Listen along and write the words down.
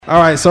All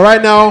right, so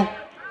right now,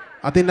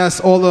 I think that's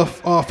all the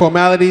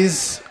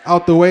formalities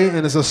out the way,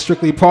 and it's a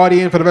strictly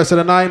partying for the rest of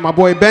the night. My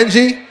boy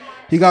Benji,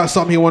 he got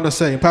something he want to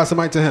say. Pass the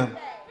mic to him.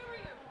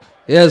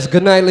 Yes,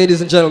 good night, ladies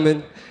and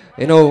gentlemen.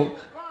 You know,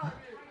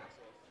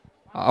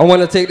 I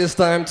want to take this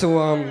time to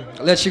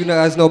let you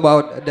guys know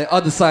about the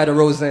other side of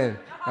Roseanne,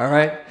 all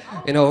right?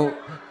 You know,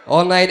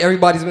 all night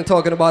everybody's been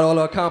talking about all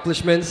the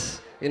accomplishments,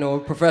 you know,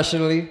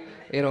 professionally,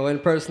 you know,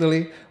 and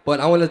personally,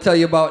 but I want to tell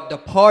you about the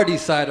party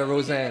side of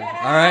Roseanne,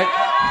 all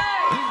right?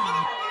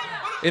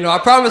 You know, I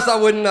promised I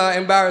wouldn't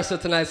embarrass her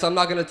tonight, so I'm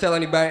not going to tell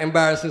any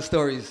embarrassing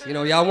stories. You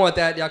know, y'all want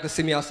that, y'all can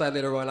see me outside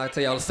later on. I'll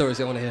tell y'all the stories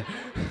you want to hear.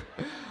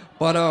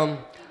 But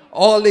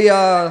all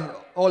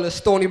the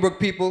Stony Brook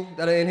people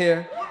that are in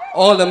here,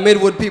 all the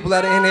Midwood people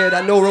that are in here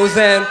that know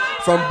Roseanne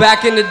from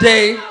back in the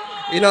day,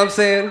 you know what I'm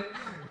saying?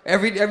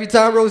 Every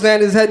time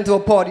Roseanne is heading to a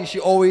party,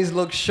 she always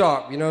looks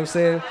sharp, you know what I'm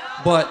saying?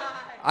 But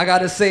I got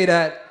to say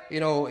that,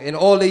 you know, in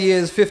all the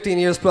years, 15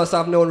 years plus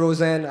I've known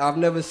Roseanne, I've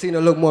never seen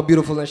her look more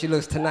beautiful than she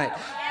looks tonight.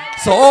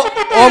 So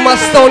all my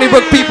Stony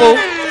Brook people,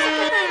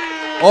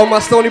 all my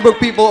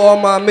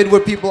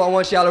Midwood people, I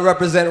want y'all to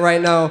represent right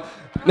now.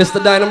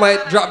 Mr.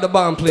 Dynamite, drop the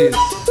bomb, please.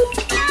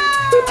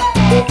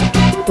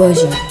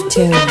 Buzzure,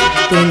 Terry,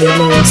 bring your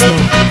lowest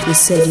now. You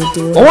said you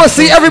do. I want to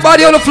see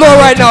everybody on the floor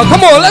right now.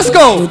 Come on, let's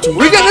go.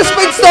 We're getting this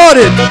thing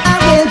started.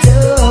 I will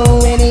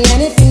do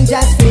anything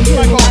just for you.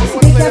 Make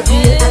you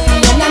feel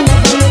happy and I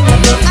never make a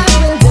break. I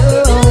will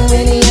do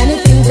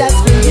anything just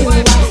for you.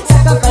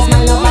 Sacrifice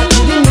my love and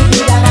give me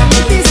that I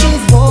need. This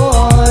is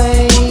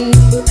boy.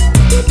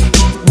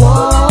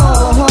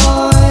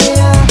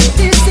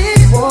 This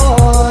is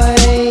boy.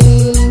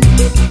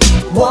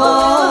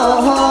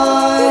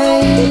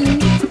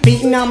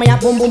 Beating on my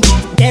boom boom.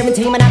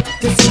 Guarantee me not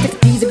to see the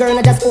piece of girl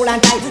and just hold on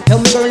tight. Tell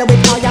me girl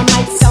with all your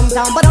might.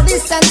 Sometime but all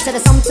this sense said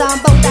sometime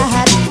about the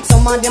head.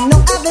 Some of them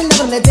know I've been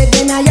never let it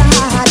in your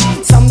heart.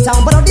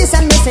 Sometime but all this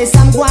and me say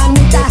some go on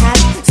with the hat.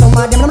 Some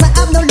of them know I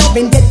have no love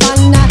in dead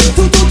man.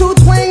 Two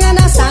twang and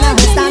a stana.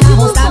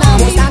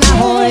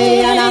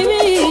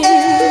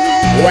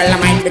 Well, I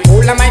might be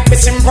cool, I might be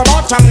simple,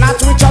 but I'm not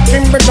rich up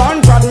in Bridon.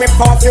 Trod me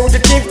for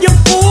fugitive, you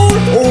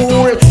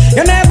fool.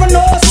 You never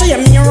know, see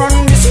me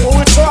run this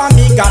school. So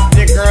me got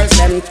the girls,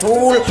 them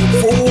fool.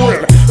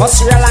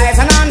 Must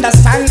realize and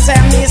understand, say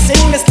me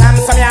sing this time.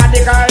 So me are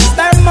the girls,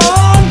 them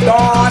on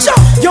done.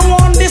 You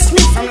want this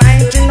me from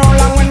 19 no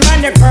long when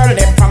man your girl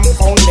they from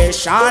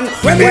foundation.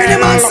 When the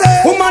man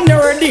say, woman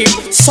you ready?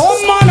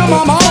 Some man of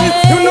my mind,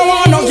 you know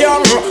I no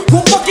girl.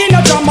 Who fucking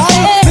a jamal?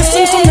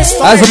 Listen to me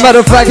story. As a matter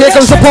of fact, here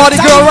comes the party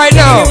girl right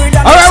now.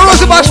 All right,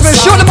 Rosie Bashman,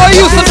 show them how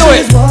you used to do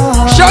it.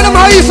 Show them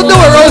how you used to do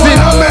it, Rosie.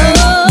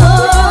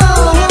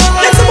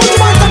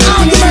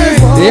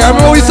 Yeah, I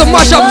remember we used to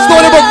mash up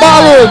Stony Brook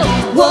Ballroom.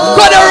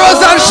 Go there,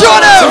 Rosie, and show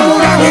them.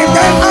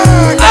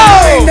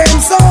 Oh.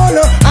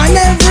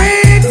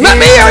 Let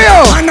me hear you.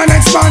 And then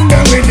expand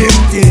them with him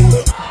thing.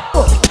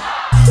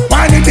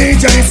 While the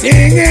DJ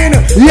singing.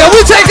 Yeah,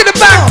 we taking it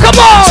back. Come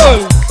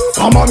on.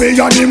 Come on, me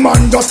and the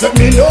man, just let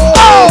me know.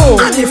 Oh.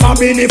 And if I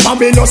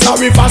be no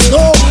sorry for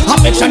snow.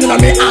 Affection in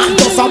me heart,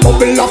 just a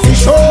bubble of the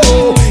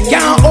show.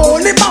 Can't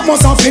hold it back,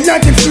 must have feel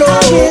like it flow.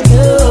 I will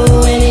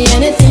do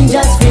anything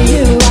just for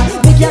you.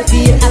 Make you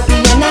feel happy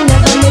and I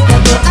never make a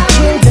go. I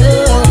will do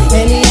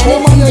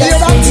anything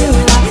just for you.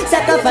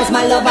 Sacrifice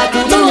my love, I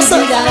can do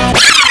that.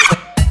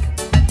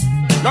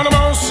 None of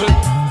mercy,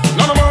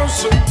 none of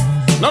mercy,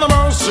 none of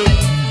mercy.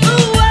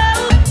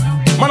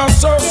 Man, I'm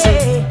so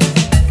sick.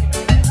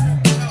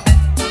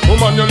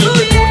 Woman, you're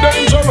living too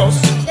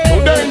dangerous, too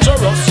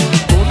dangerous,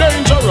 too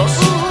dangerous.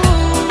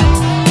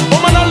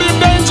 Woman, I live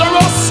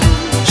dangerous.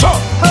 Sure.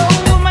 Oh,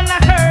 woman, I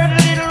heard a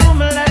little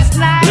rumor last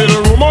night.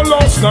 Little rumor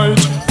last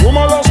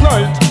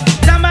night.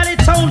 Somebody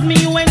told me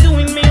you ain't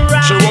doing me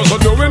right. She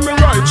wasn't doing me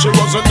right, she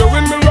wasn't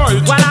doing me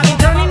right. While I be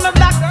turning my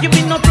back, you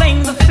be no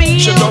playing the field.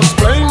 She just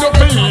playing the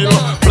field,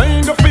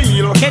 playing the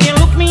field. Can you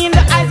look me in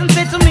the eyes and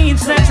say to me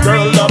it's not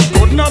Girl, real? that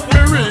could not be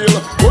real,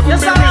 couldn't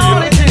Yes, be I real.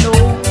 wanted to know.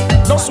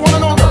 Just wanna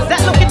know, girl.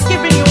 That look is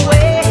giving you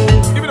away.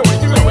 Give it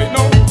away,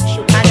 no.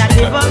 And I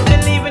never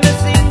believe in a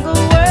single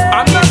word.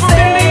 I never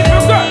believe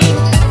in that.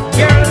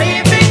 You're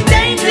living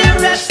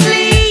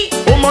dangerously.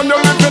 Woman, you're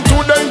living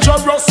too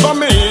dangerous for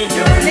me.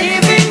 You're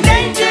living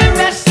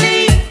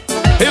dangerously.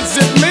 Is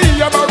it me,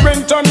 about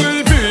rent and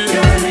living?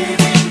 You're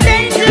living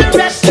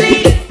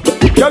dangerously.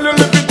 Girl, you're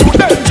living too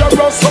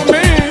dangerous for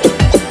me.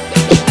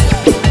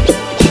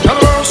 Girl,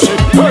 mercy,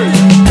 hey.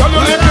 Girl,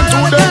 you're living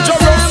too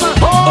dangerous.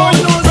 Oh,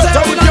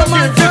 better if you give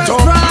it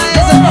up.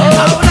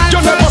 You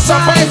never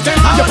survive it.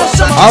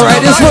 All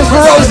right, this one's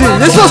for Rosie.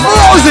 This one's for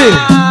Rosie.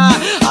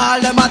 All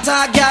them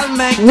attack, girl,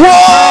 make Whoa!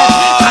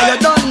 and you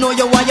don't know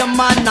you want your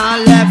man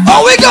on left.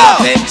 Oh, we go!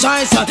 Fame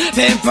choice,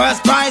 fame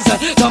first prize.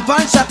 Jump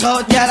and shout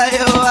out, girl,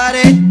 you are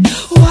it.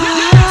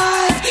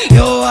 Wife,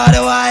 you are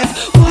the wife.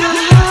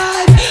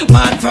 Wife,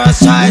 man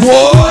first choice.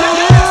 Whoa!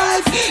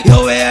 Wife, you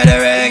wear the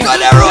ring. Go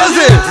there,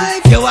 Rosie.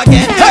 Wife, you are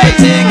get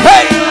everything.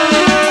 Hey!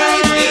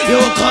 Wife, you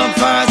come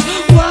first.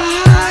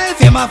 Wife,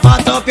 you ma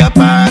fat up your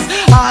purse.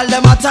 All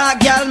them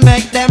attack, girl,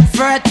 make them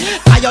regret.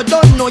 Cause you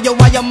don't know you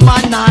why your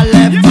man not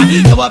left.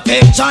 You a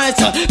pick choice,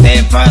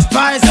 pay first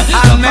prize.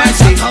 Have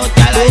mercy.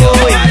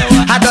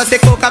 I just say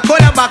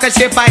Coca-Cola back a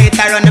shape, I hit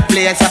her on the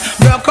place.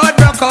 Broke out,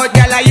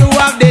 girl, you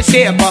have the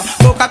shape.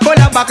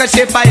 Coca-Cola back a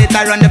shape, I hit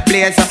her on the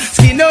place.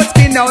 Skin out,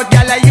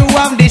 girl, you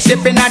have the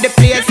shipping at the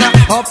place.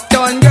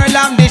 Uptown girl,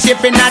 I'm the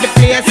shipping at the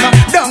place.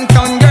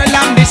 Downtown girl,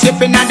 I'm the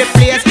shipping at the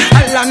place.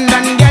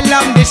 London girl,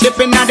 I'm the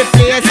shipping at the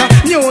place.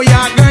 New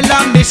York girl,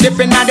 I'm the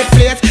shipping at the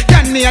place.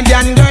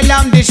 Canadian girl,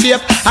 I'm the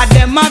shape. I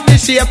them have the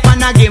shape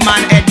and I give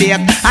man headache.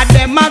 I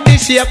them have the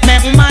shape,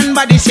 make man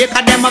body shake.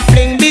 I them a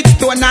fling big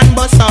stone and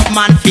bust up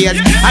man face.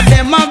 I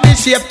them have the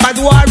shape, cause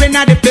war in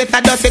the place.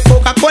 I just say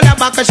Coca-Cola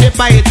back a shape,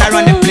 I hit her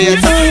on the place.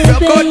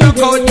 Rock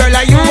out, girl,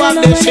 you have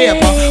the shape.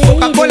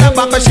 Coca-Cola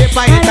back a shape,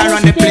 I hit her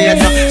on the place.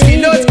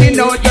 Skin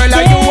out, girl,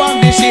 you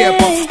have the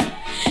shape.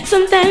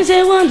 Sometimes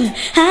I wonder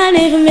I'll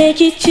never make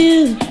it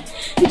to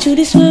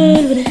this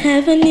world without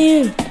having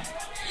you.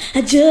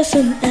 I just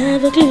don't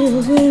have a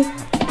clue.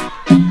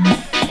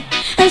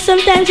 And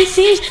sometimes it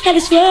seems that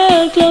this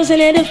world closing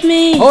ahead of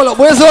me. Hold up,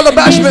 where's all the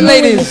bashment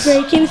ladies?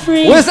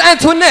 Where's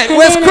Antoinette?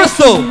 Where's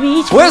Crystal?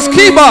 Where's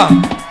Kiba?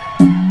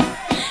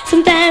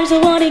 Sometimes I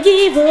wanna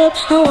give up,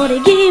 I wanna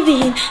give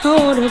in, I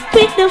wanna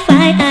quit the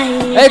fight.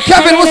 Hey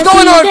Kevin, what's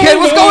going on, kid?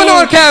 What's going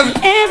on, Kev?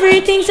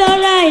 Everything's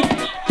alright,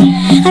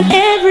 and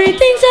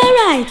everything's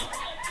alright.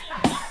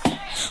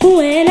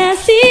 When I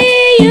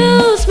see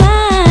you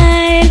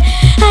smile,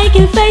 I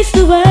can face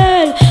the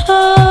world.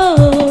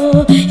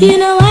 Oh, you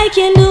know I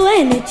can do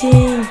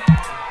anything.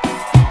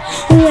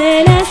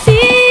 When I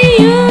see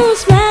you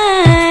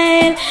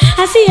smile,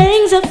 I see your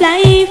rings of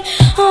life.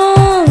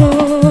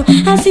 Oh,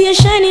 I see you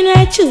shining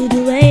right through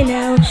the way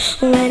now.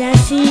 When I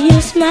see you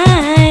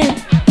smile,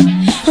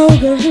 oh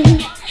girl,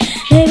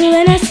 baby,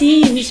 when I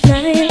see you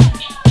smile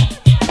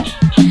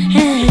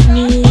at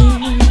me,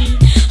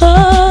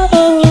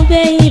 oh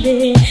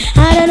baby,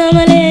 I don't know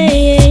my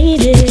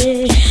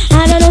lady,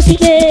 I don't know see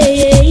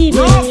baby,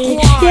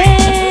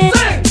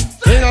 yeah.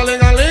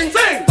 Ding-a-ling-a-ling,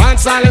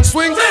 dance silent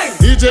swing,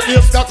 DJ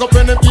is stuck up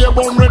in the beer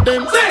bone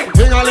rhythm.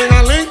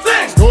 Ding-a-ling-a-ling,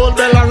 gold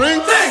bell a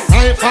ring,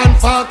 knife and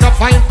fork a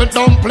fine for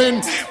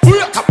dumpling.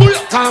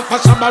 Time for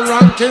Shabba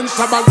ranking,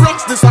 Shabba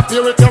rocks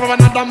disappear with you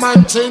another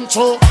man change.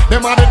 So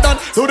them are the done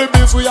to the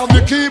beats, we have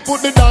the key,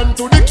 put the down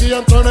to the key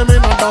and turn them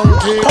in a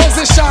donkey.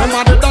 Position. Them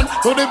are the done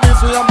to the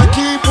beats, we have the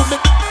key, put the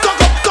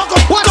cock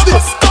up, what's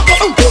this?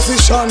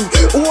 Position.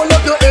 Hold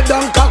up your head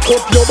and cock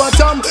up your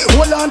bottom.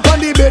 Hold on for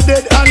the bed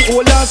dead and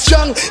hold on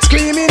strong.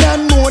 Screaming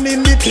and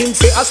moaning the things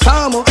say a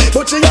storm.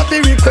 But you have to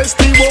request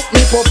the woke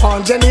me pop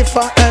on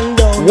Jennifer and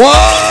down.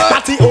 What?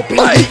 Party up in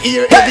the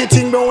ear,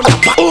 everything round the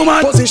back. Oh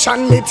my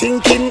position me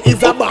thinking is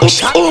a back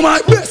shot. Oh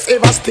my best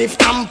ever stiff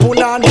and pull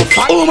on the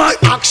fat. Oh my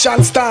action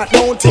start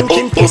now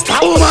thinking post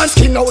stop. Oh my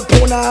skin out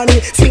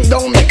punani, sing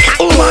down me cat.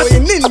 Oh my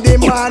in the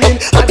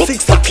morning at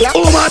 6 o'clock.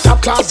 Oh my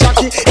top class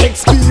jockey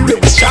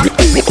experience shot.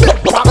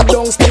 Back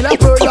down still a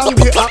pearl and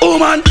be a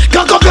woman.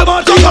 Cock up your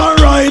body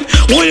alright.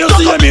 When you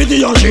see a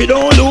meeting she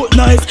don't look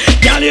nice.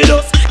 Girl you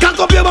just cock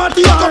up your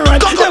body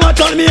alright. Never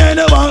tell me I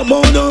never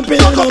more don't pay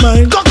no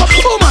mind. Cock up,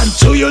 woman,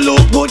 too you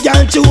look good,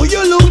 girl too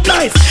you look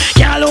nice.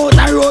 Girl out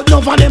the road,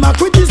 no for them a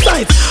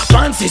criticize.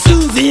 Fancy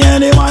Susie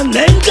and the one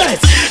them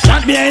guys.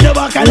 Shot behind the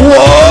back and the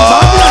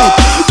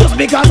right. Just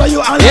because of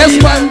you and yes,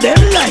 man them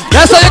like.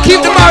 That's how you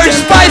keep the marriage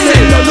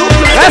spicy.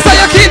 That's how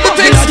you keep the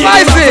thing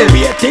spicy.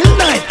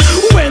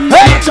 When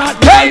you chat,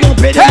 don't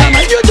pay the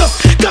man, you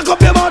just cock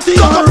up your body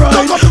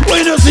alright.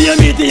 When you see a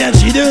meeting and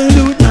she don't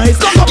look nice,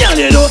 girl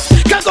you just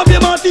cock up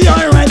your body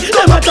alright.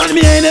 Never tell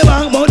me in the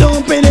bank, but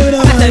don't pay the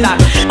man.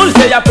 I'll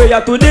say a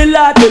prayer to the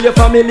Lord, tell your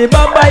family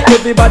bye-bye.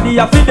 Everybody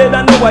a feel dead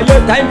and know why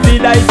your time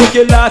feel like. Take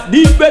your last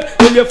deep breath,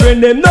 tell your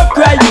friend them not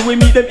cry. You will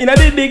meet them in a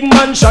big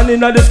mansion in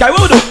the sky.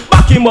 What do?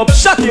 Back him up,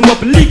 shut him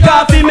up, lick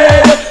off him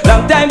head.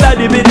 Long time that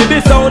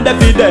the sound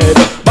that he dead.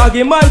 Bag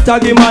him and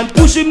tag him and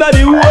push him to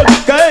the wall.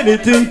 Cause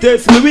anything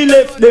test me, we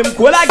left them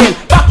cool again.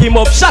 Back him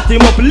up, shut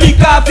him up, lick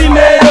off him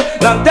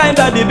head. Long time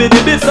that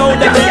the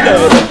sound that he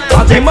dead.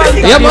 Bag him and tag him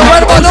and yeah, but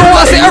right about now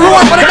I see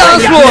everyone for the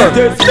dance floor.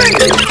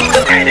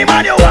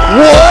 Anyone you want.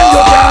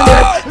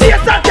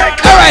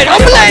 Alright,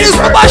 I'm ladies,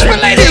 my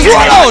bashment ladies, roll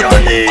out.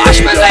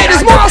 Bashment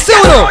ladies, more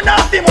sooner.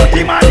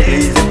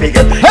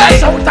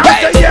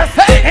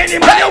 Hey, any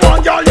man you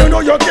want, girl, you know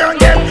you can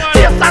get.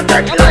 Yes, and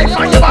take life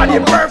and your body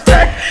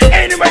perfect.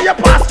 Anywhere you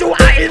pass to,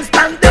 I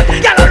instant death.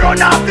 Girl,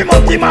 run off the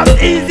multi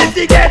easy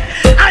to get.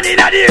 And in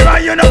a era,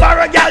 you know, for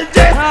a girl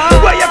dress.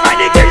 Where you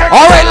find it,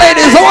 alright,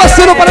 ladies, I want to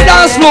sit up on the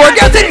dance floor.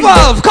 Get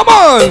involved, come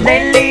on.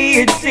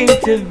 Lately it seems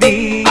to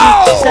be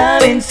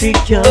some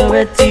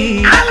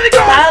insecurity.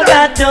 I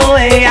got the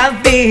way I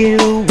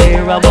feel,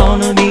 where I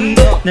wanna be.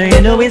 No,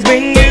 you know it's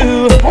bring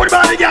you.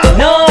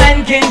 No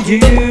one can do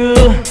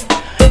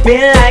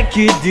me like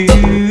you do.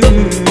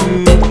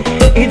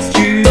 It's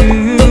true.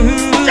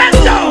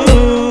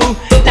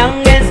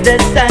 Long as the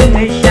sun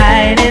is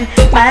shining,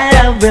 my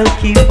love will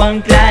keep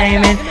on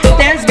climbing.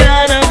 There's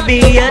gonna be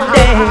a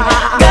day,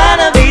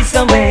 gonna be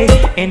some way,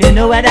 and you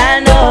know what I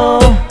know.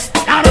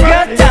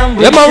 Your time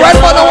Yeah, man, right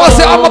about now, I want to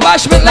say all my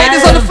bashment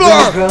ladies on the floor.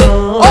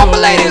 All my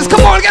ladies,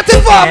 come on, get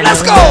involved.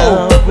 Let's go.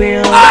 Oh!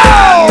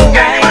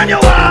 Any man you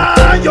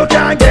want, you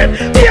can get.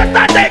 Yes,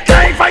 that they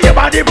cry for your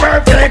body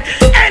perfect.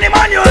 Any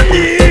man you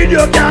need,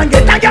 you can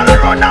get. A girl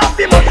run off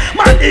the mud,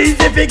 man easy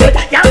to get.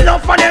 Girl love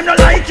for them, no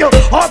like you.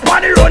 Up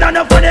on the road,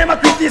 enough for them, a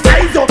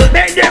criticize you.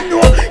 Make them know,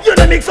 you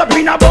don't mix up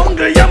in a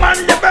bungle. Your man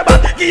left a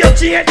back, give you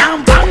chain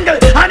and bangle.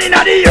 And in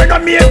the ear, no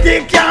make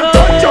they can't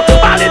touch you.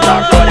 All it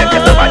up, so they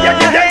get somebody, you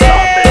get them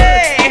trouble.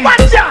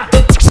 Watch ya!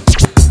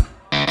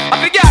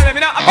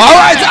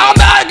 Alright, all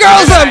my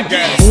girls,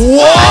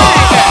 whoa!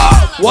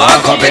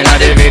 Walk up in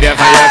the video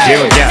for your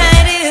cute girl.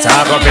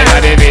 Talk up in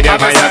the video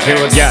for your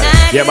cute girl.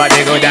 Your body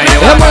good and you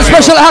want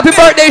special happy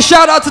birthday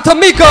shout out to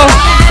Tamika.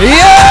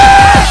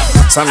 Yeah!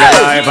 Some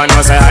girl hype and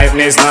must say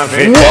hypeness not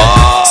fit.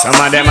 Some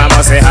of them I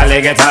must say Holly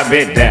get a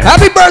bit them.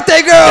 Happy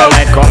birthday, girl!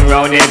 The light come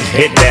round it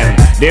hit them.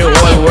 The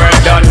whole world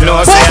don't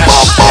know say I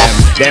them.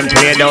 Them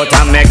played out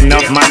and make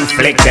enough man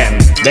flick them.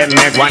 Them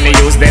make one to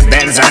use the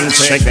Benz and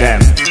trick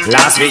them.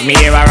 Last week me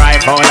hear a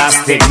rifle I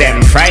stick them.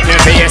 Frightening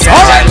for yourself.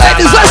 Alright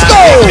ladies, let's go!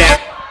 Yeah.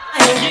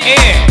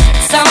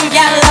 Some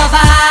gal love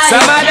I.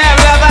 Some of them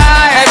love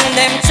I. And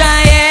them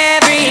try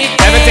Everything.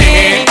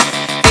 everything.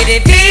 For the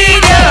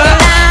video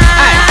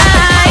life.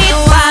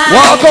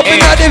 Walk up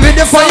in the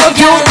video for your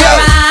cute girl.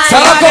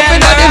 Talk up in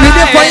the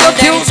video for your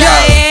cute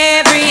girl.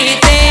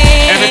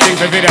 Everything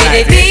for video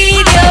life.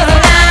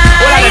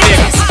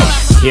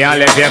 Can't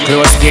let your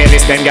clothes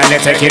careless, then girl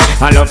let take it.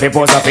 And love you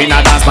pose up in a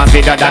dance man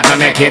video that no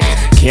make it.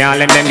 Can't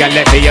let them girl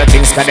let for your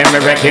things cause them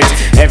wreck it.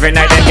 Every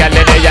night them girl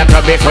let your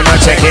club if you no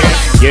check it.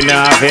 You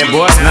know if you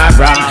boast not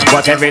brag,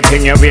 but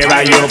everything you wear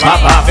you pop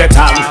off the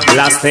top.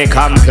 Plastic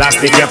and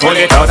plastic you pull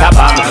it out a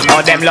bag.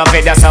 All them love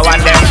it just so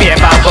and them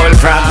paper pull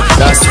from.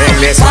 Just sing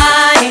this.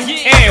 Why?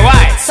 Hey,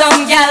 why?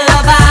 Some gal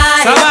love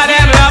I. Some of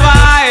them love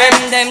I.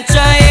 And them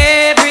try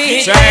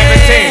everything. Try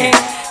everything.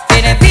 For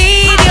the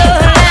video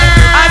life.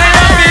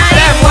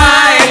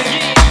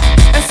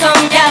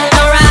 Some gal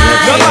no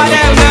ride. Some of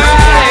them no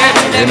ride.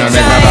 You know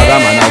make my bag a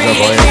man as a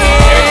boy.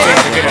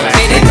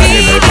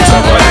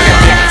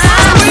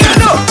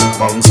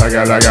 Bounce a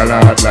gal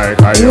hot like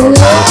a yo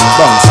girl.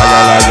 Bounce a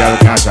gal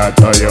can't shot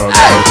to you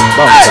girl.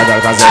 Bounce a gal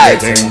cause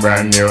everything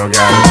brand new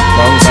girl.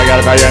 Bounce a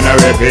gal cause you know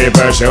where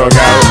people show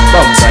girl.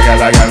 Bounce a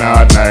gal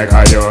hot like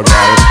a yo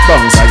girl.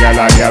 Bounce a gal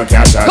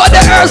can't shot to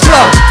you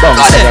girl.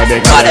 Bounce a gal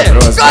because your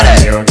clothes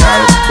brand new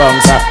girl.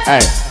 Bounce a,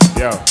 hey.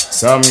 Yo,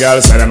 some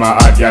girls say them a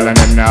hot girl and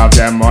them now have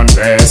them on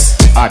face.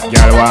 Hot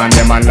girl want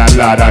them and a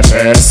lot of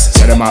chest.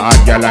 Say them a hot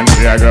girl and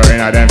they grow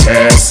in a them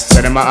face. Say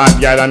them a hot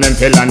girl and them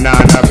pill and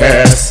none a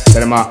face.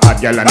 Say them a hot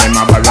girl and them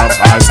a rough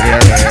as hair.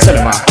 Say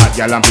them a hot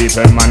girl and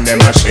people man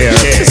them a share.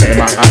 Say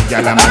them a hot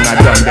girl and man a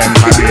done them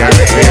career.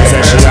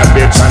 Say she a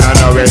bitch and I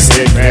know we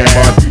sick me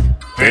but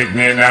pick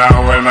me now,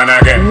 old man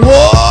again.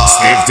 Whoa!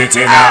 Stiff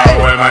titty now,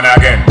 old man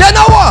again. Then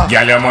I what?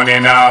 Girl your money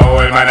now,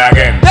 old man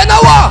again. Then I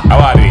what? I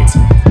want it.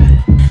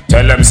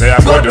 Tell them say I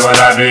go do all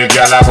I do it,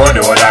 girl I go do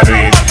all I do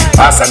it.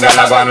 Ask some girl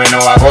I go and we know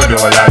I go do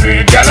all I do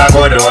it. Girl I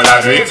go do all I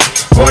do it,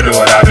 go do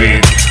all I do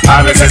it.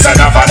 And we say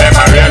enough of them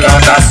a real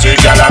on the street.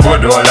 Girl I go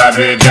do all I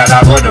do it, girl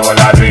I go do all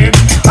I do it.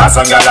 Ask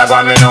some girl I go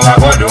and we know I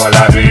go do all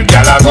I do it.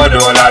 Girl I go do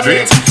all I do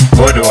it,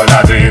 go do all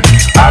I do it.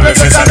 And we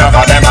say enough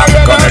of them a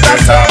come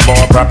and talk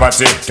about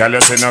property. Girl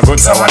you see no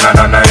good so one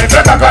and none if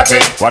you got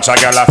it. Watch a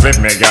girl a flip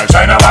me, girl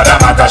try no matter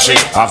matter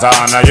shit. After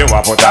honor you a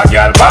put a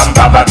girl bam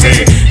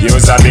property.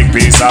 Use a big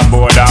piece of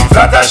board and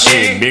flat as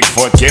she. Big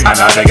foot Kim and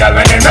all the girl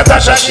when they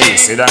Natasha she.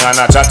 Sit down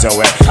and a chat your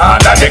way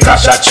under the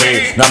casha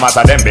tree. No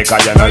matter them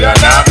because you know you're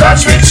not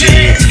catch with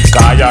she.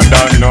 Cause you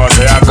don't know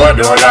say I go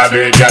do all I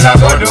do it. Girl I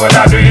go do all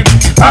I do it.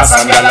 Ask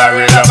some girl I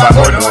real up I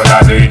go do all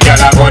I do it.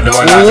 Girl I go do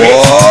all I do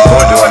it.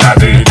 Go do all I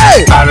do it.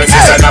 Always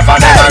is enough of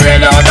them I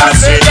real out and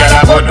say. Girl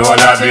I go do all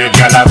I do it.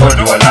 Girl I go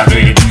do all I do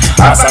it.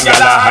 Ask some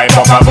girl I hype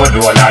up I go do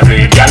all I do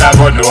it. Girl I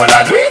go do all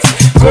I do it.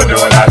 Go do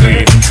all I do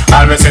it.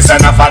 Always is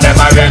enough of them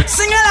I real.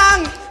 Sing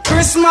along.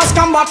 Christmas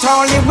come but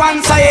only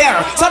once a year.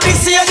 So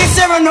this year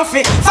enough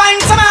it. Find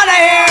some other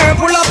here.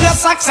 Pull up your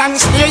socks and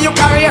steer your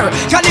career.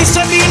 Cause this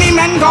year beanie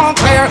men gon'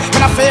 clear.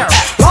 When I fear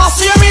last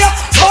year me up,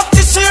 but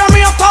this year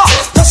me up top.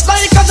 Just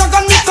like a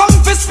dragon me come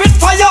for spit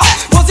fire.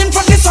 Was in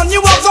front this one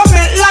you was a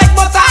melt like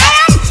butter. I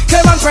am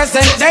Kevin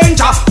present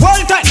danger.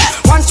 World 10.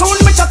 One tune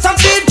me shut up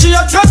DJ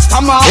just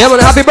come on. Yeah man,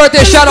 happy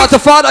birthday shout out to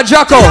Father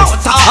Jocko.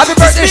 Happy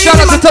birthday shout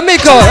out to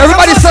Tamika.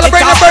 Everybody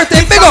celebrate their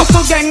birthday. Big up.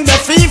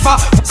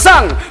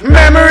 Song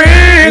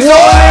memories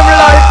don't live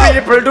like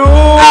people do.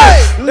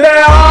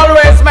 They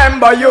always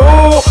remember you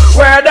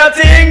where the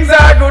things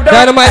are good.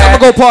 Dynamite, I'ma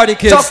go party,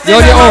 kids. Just the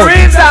You're on your own.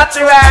 memories that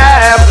you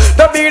have.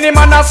 The beanie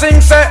man a sing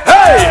say,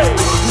 hey,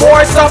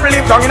 boy stop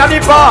live down in the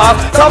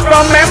past. Stop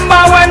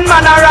remember when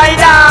man a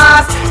ride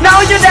us.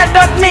 Now you dead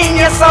don't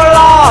mean you're so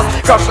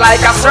lost. Crush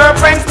like a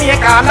serpent snake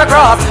on the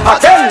cross.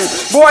 Again,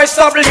 boy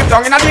stop live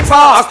down in the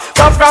past.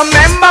 Stop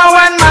remember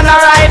when man a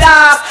ride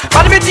us.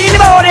 But between the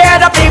body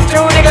head up peep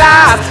through the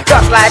glass.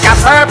 Just like a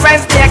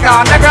serpent snake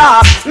on the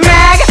grass.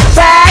 Meg,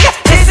 bag,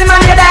 this is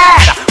man your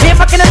dad. We came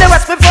back in the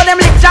West before them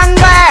lick John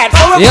Brad.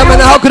 Yeah, man,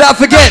 how could I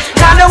forget?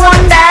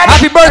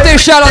 Happy birthday,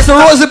 shout out to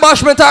Rosie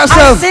Bashment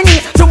herself.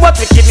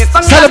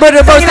 Celebrate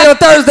her birthday on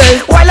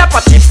Thursday. While I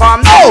put it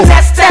from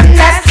nest them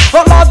nest.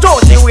 Oh Lord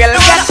Josie will get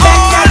back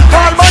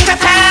call bunch of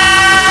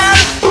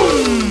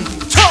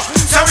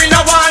so we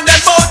no want them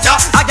both ya.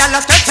 A gal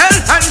a skettle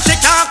and she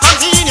can't come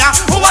in ya.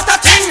 What a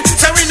thing.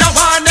 So we no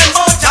want them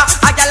both ya.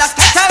 A gal a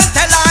skettle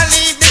tell her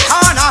leave the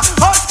corner.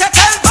 Oh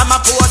skettle from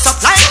a post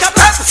up like a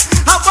prep.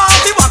 I want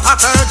the walk a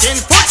virgin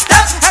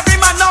footstep. Every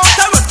man knows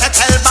the road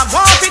skettle but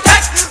want to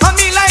take. On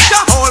me like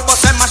a whole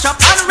bus and mash up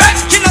and wreck.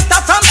 She not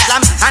stop from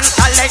slam and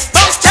collect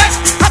those checks.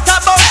 Hot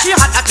about she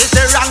hot, that is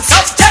the wrong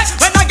subject.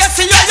 When I get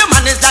to you, your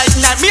man is like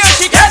nightmare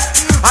she get.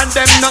 And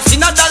them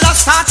nothing a dollar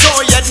start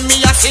so yet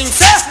me a sing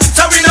say.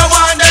 So we no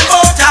want them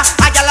both ya.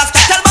 A gal a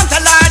skettle but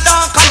tell her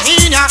don't come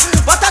in ya.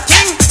 What a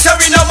thing. So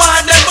we no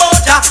want them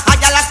both ya. A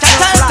gal a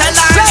skettle tell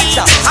her leave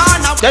the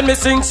corner. Then me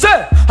sing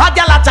say, a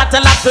gal a chat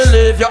tell her to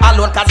leave you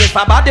alone, cause if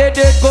her body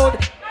did good.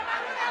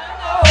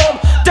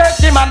 Take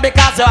the man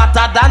because you're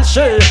hotter than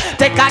she.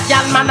 Take a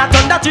gal man a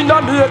turn that you know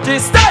beauty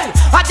style.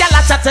 A gal a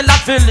chat tell her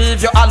to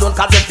leave you alone,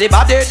 cause if the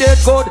body did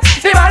good,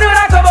 the man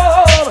would come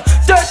home.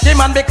 Take the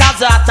man because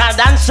you're hotter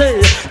than she.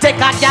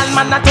 Take a gal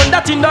man a turn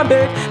that you know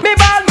me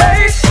bad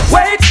mate.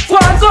 Wait,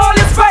 one's all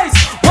his face.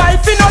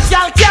 Wife in no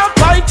gal can't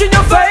point in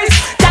your face.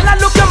 Gal a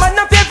look your man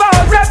a favor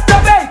and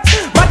reprobate.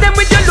 But them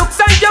with your looks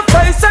and your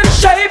face and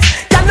shape.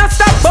 Cannot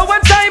stop but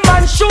one time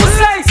and shoes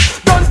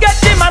lace. Don't get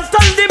the man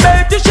tell the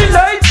mate she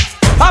late.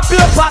 A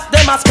pure pot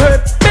them a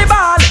scrape me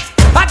ball.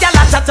 A gal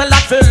a chat tell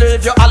her to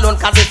leave you alone,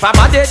 cause if her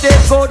body did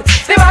good,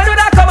 the man would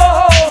have come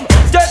home.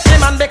 Judge the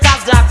man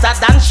because they're hotter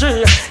than she.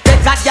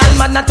 Take a gal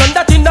man and turn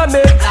that in the me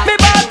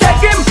ball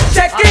take him,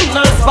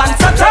 no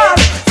sponsor tall.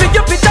 See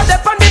you picture them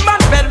on the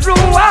man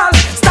bedroom wall.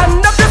 Stand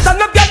up,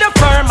 get the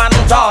firm and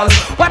tall.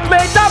 What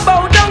made her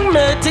bow down,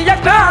 mate, you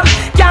call.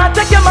 Can't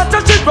take your man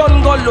till she run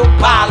go look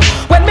pal.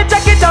 When me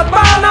check it up,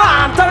 no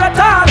answer at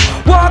all.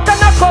 Walk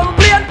and a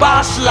complain,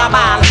 bash la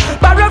ball.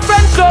 Barry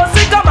friend close,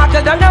 he come back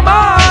than your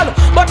ball.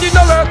 But you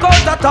don't work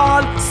out at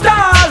all,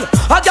 stall.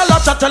 A girl a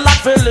chat tell her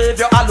to leave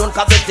you alone,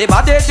 cause if the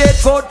body did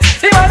good,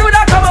 the man would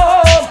have come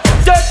home.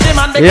 Judge the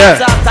man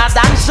because